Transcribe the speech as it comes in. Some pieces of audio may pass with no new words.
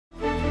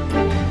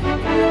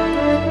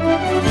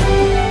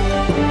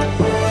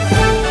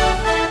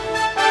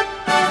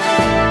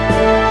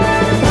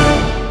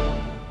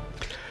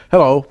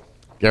Hello,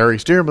 Gary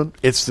Stearman.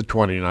 It's the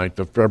 29th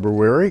of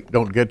February.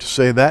 Don't get to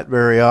say that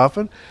very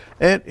often.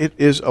 And it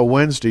is a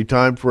Wednesday,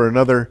 time for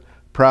another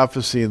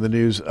Prophecy in the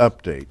News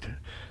update.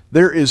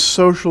 There is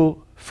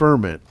social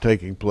ferment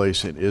taking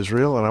place in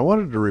Israel, and I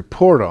wanted to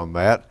report on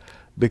that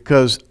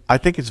because I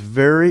think it's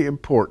very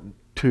important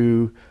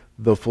to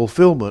the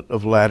fulfillment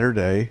of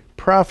latter-day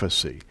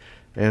prophecy.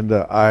 And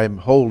I'm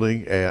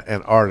holding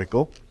an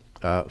article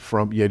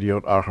from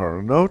Yediot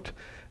Aharonot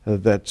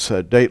that's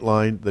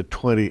dateline the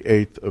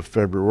 28th of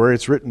February.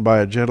 It's written by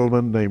a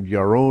gentleman named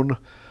Yaron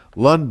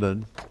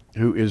London,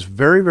 who is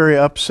very, very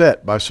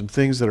upset by some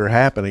things that are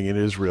happening in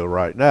Israel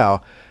right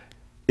now.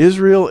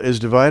 Israel is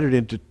divided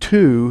into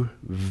two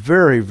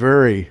very,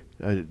 very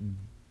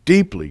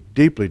deeply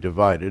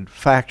divided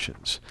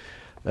factions.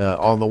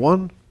 On the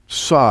one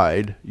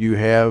side, you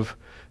have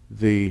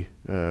the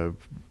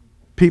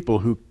people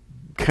who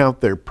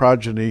count their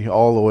progeny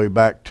all the way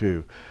back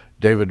to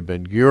David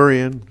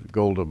Ben-Gurion,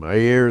 Golda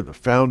Meir, the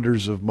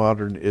founders of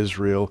modern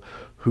Israel,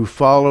 who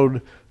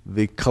followed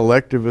the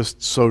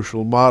collectivist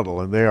social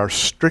model, and they are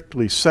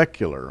strictly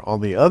secular.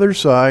 On the other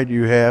side,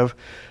 you have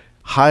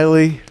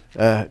highly,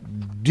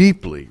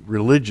 deeply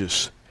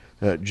religious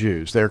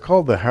Jews. They're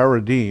called the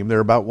Haredim. There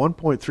are about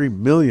 1.3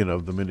 million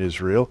of them in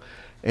Israel,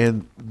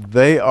 and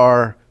they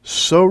are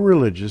so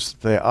religious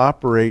that they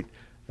operate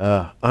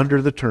under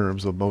the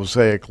terms of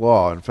Mosaic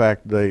law. In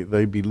fact,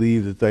 they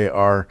believe that they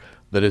are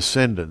the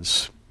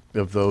descendants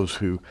of those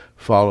who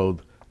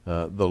followed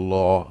the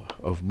law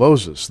of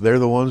Moses. They're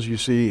the ones you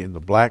see in the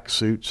black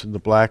suits and the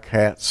black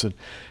hats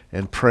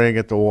and praying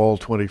at the wall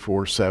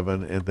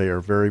 24/7, and they are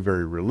very,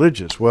 very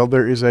religious. Well,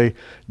 there is a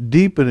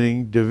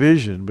deepening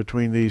division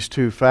between these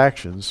two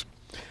factions.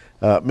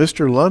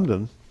 Mr.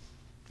 London,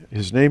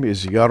 his name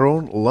is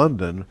Yaron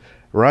London,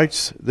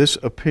 writes this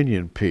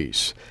opinion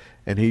piece.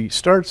 And he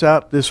starts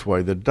out this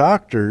way: the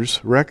doctors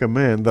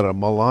recommend that a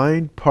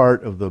maligned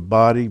part of the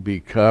body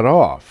be cut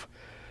off.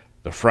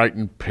 The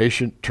frightened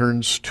patient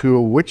turns to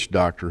a witch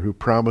doctor who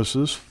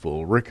promises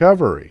full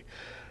recovery.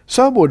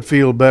 Some would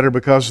feel better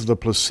because of the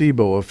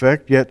placebo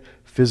effect, yet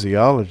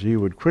physiology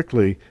would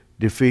quickly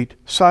defeat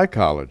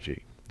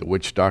psychology. The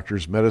witch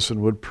doctor's medicine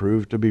would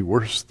prove to be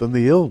worse than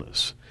the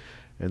illness.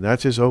 And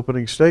that's his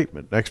opening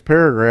statement. Next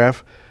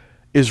paragraph: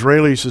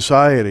 Israeli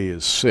society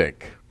is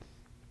sick.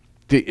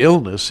 The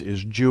illness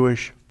is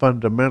Jewish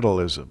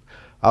fundamentalism.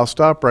 I'll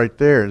stop right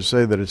there and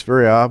say that it's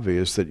very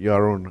obvious that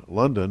Yaron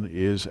London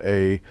is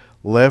a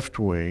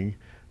left-wing,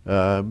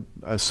 a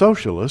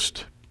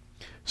socialist,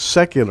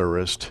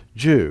 secularist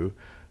Jew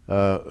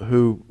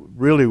who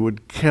really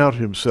would count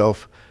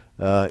himself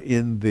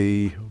in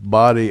the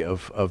body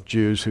of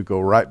Jews who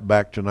go right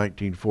back to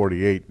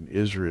 1948 in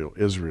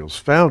Israel's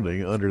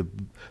founding under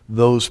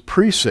those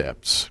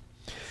precepts.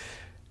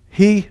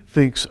 He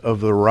thinks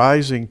of the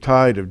rising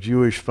tide of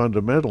Jewish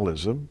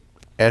fundamentalism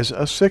as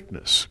a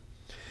sickness.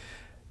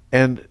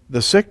 And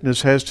the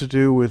sickness has to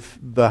do with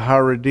the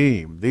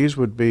Haredim. These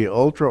would be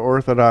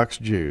ultra-Orthodox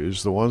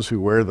Jews, the ones who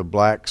wear the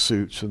black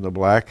suits and the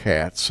black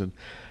hats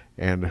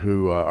and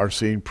who are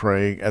seen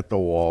praying at the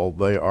wall.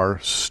 They are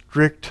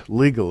strict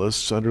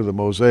legalists under the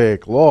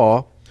Mosaic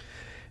law.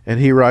 And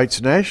he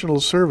writes, national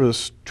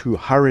service to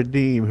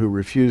Haredim who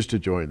refuse to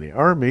join the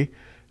army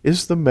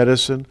is the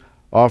medicine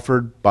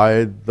offered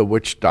by the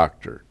witch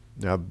doctor.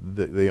 Now,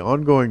 the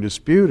ongoing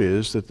dispute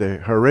is that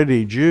the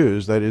Haredi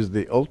Jews, that is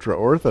the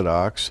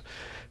ultra-Orthodox,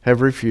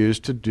 have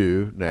refused to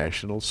do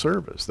national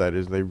service. That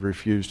is, they've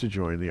refused to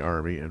join the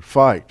army and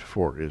fight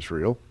for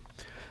Israel,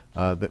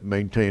 that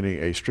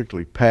maintaining a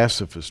strictly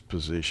pacifist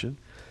position.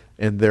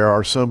 And there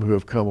are some who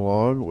have come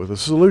along with a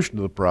solution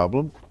to the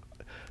problem.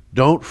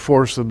 Don't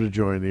force them to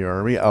join the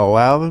army.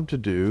 Allow them to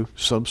do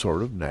some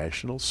sort of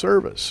national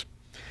service.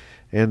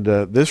 And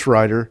this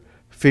writer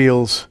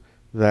feels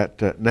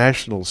that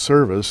national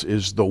service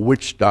is the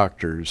witch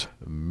doctor's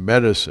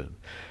medicine.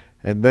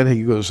 And then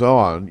he goes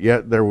on,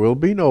 yet there will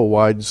be no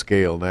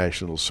wide-scale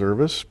national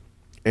service,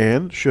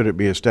 and should it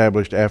be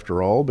established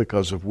after all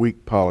because of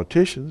weak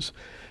politicians,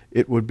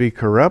 it would be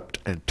corrupt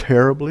and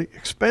terribly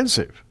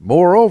expensive.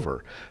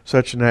 Moreover,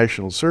 such a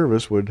national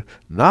service would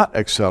not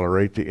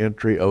accelerate the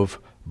entry of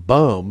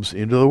bums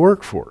into the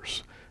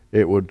workforce.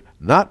 It would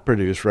not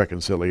produce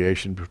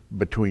reconciliation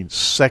between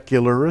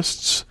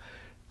secularists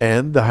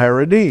and the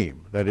Haredim,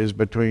 that is,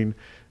 between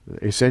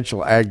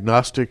essential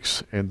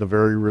agnostics and the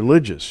very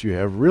religious. You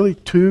have really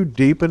two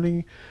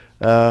deepening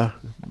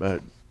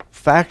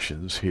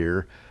factions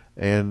here,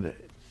 and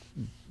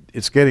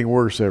it's getting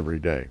worse every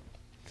day.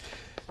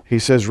 He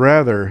says,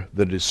 rather,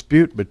 the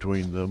dispute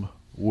between them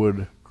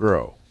would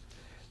grow.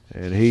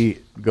 And he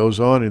goes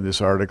on in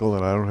this article,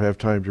 and I don't have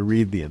time to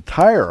read the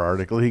entire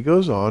article. He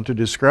goes on to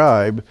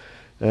describe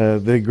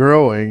the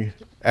growing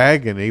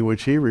agony,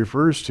 which he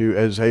refers to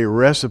as a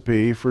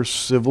recipe for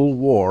civil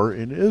war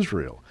in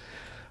Israel.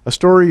 A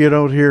story you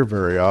don't hear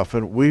very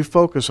often. We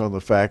focus on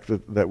the fact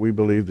that we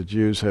believe the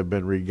Jews have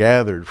been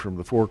regathered from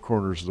the four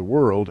corners of the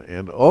world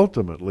and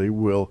ultimately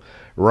will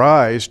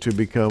rise to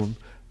become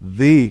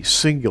the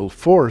single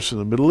force in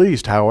the Middle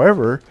East.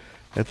 However,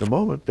 at the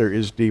moment there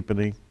is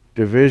deepening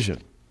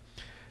division.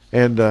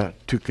 And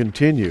to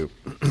continue,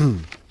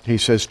 he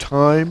says,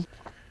 time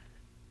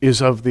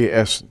is of the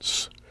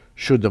essence.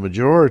 Should the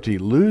majority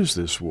lose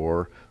this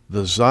war,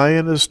 the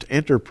Zionist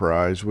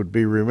enterprise would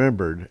be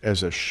remembered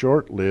as a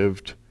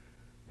short-lived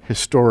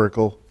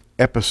historical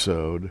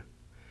episode.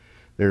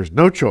 There's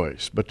no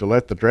choice but to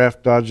let the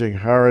draft-dodging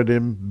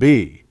Haredim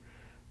be,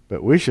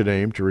 but we should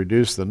aim to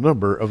reduce the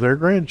number of their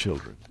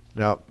grandchildren.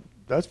 Now,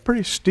 that's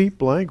pretty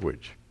steep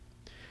language,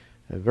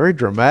 a very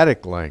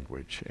dramatic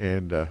language,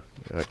 and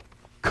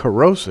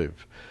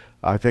corrosive,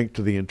 I think,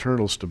 to the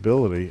internal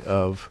stability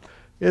of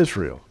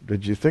Israel.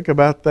 Did you think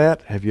about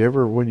that? Have you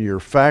ever, when you're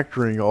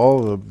factoring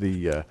all of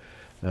the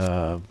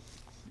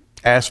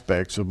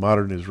aspects of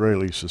modern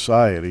Israeli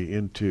society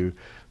into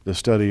the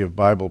study of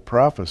Bible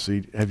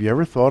prophecy, have you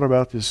ever thought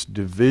about this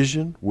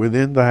division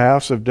within the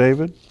house of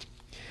David?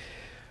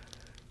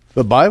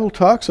 The Bible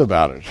talks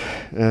about it.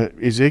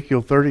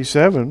 Ezekiel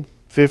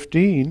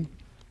 37:15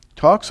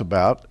 talks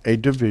about a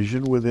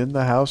division within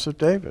the house of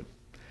David.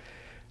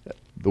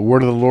 The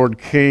word of the Lord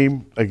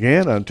came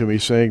again unto me,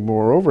 saying,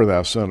 Moreover,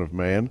 thou son of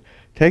man,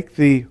 take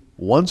thee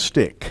one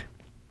stick,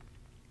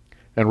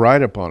 and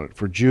write upon it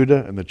for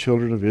Judah and the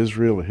children of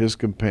Israel and his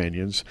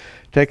companions.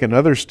 Take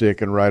another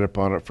stick, and write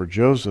upon it for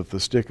Joseph, the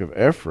stick of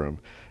Ephraim,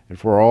 and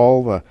for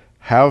all the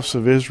house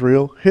of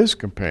Israel, his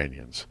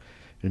companions.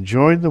 And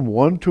join them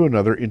one to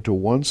another into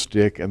one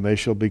stick, and they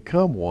shall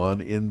become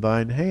one in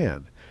thine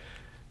hand.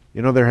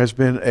 You know, there has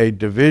been a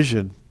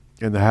division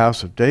in the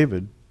house of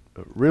David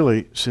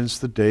really since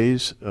the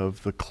days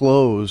of the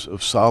close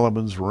of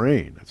Solomon's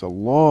reign. It's a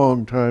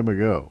long time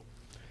ago.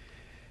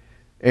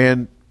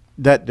 And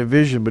that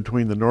division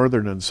between the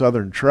northern and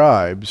southern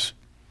tribes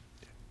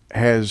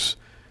has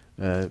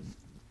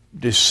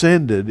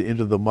descended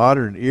into the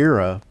modern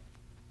era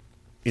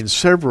in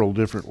several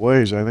different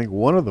ways. I think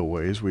one of the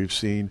ways we've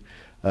seen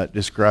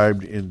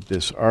described in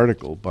this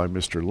article by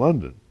Mr.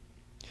 London.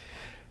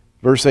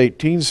 Verse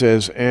 18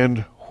 says,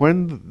 And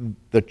when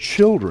the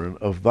children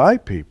of thy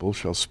people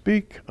shall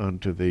speak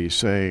unto thee,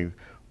 saying,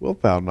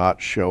 Wilt thou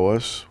not show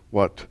us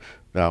what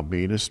thou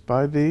meanest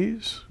by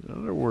these?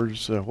 In other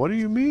words, what do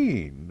you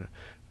mean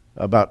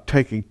about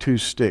taking two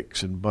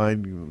sticks and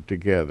binding them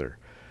together?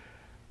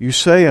 You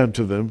say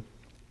unto them,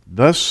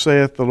 Thus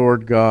saith the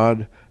Lord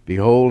God,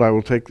 Behold, I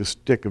will take the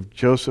stick of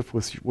Joseph,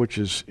 which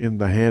is in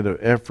the hand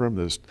of Ephraim,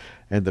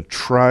 and the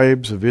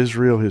tribes of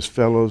Israel his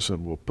fellows,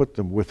 and will put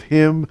them with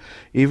him,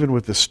 even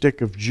with the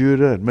stick of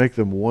Judah, and make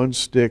them one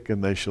stick,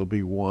 and they shall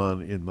be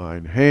one in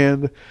thine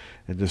hand.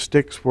 And the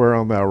sticks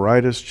whereon thou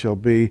writest shall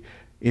be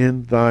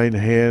in thine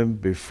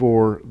hand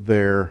before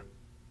their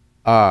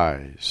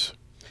eyes.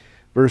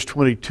 Verse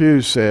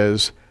 22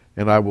 says,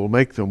 And I will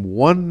make them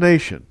one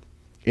nation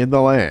in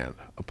the land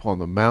upon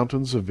the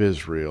mountains of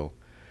Israel,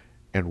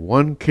 and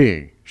one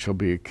king shall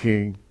be a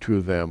king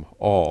to them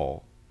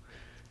all.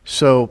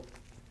 So,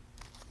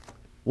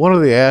 one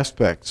of the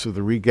aspects of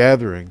the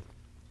regathering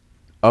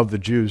of the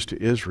Jews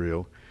to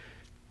Israel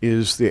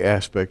is the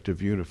aspect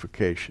of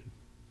unification.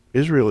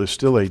 Israel is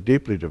still a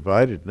deeply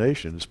divided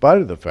nation, in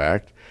spite of the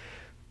fact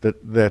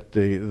that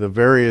the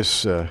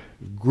various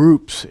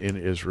groups in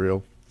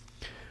Israel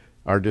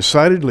are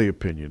decidedly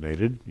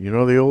opinionated. You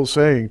know the old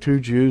saying, 2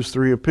 Jews,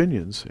 3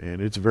 opinions, and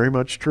it's very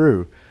much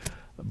true.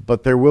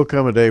 But there will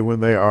come a day when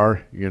they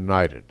are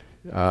united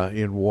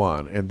in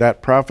one. And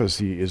that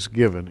prophecy is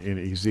given in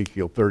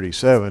Ezekiel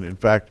 37. In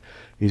fact,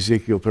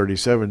 Ezekiel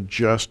 37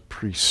 just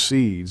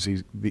precedes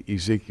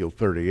Ezekiel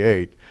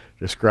 38,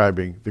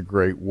 describing the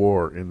great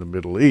war in the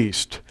Middle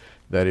East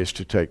that is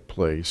to take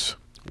place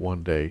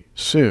one day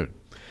soon.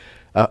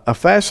 A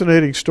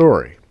fascinating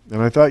story,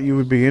 and I thought you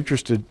would be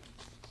interested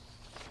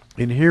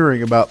in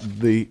hearing about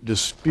the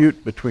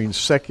dispute between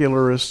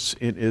secularists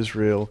in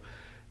Israel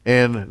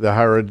and the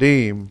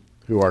Haredim,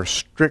 who are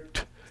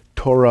strict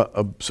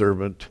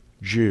Torah-observant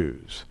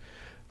Jews.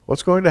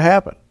 What's going to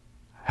happen?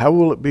 How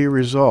will it be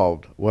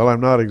resolved? Well,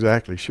 I'm not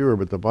exactly sure,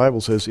 but the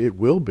Bible says it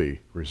will be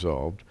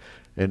resolved,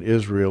 and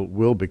Israel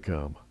will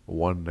become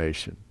one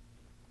nation.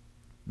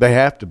 They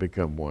have to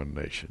become one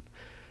nation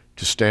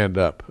to stand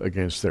up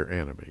against their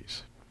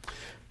enemies.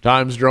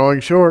 Time's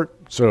drawing short,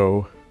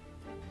 so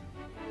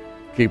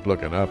keep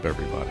looking up,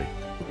 everybody.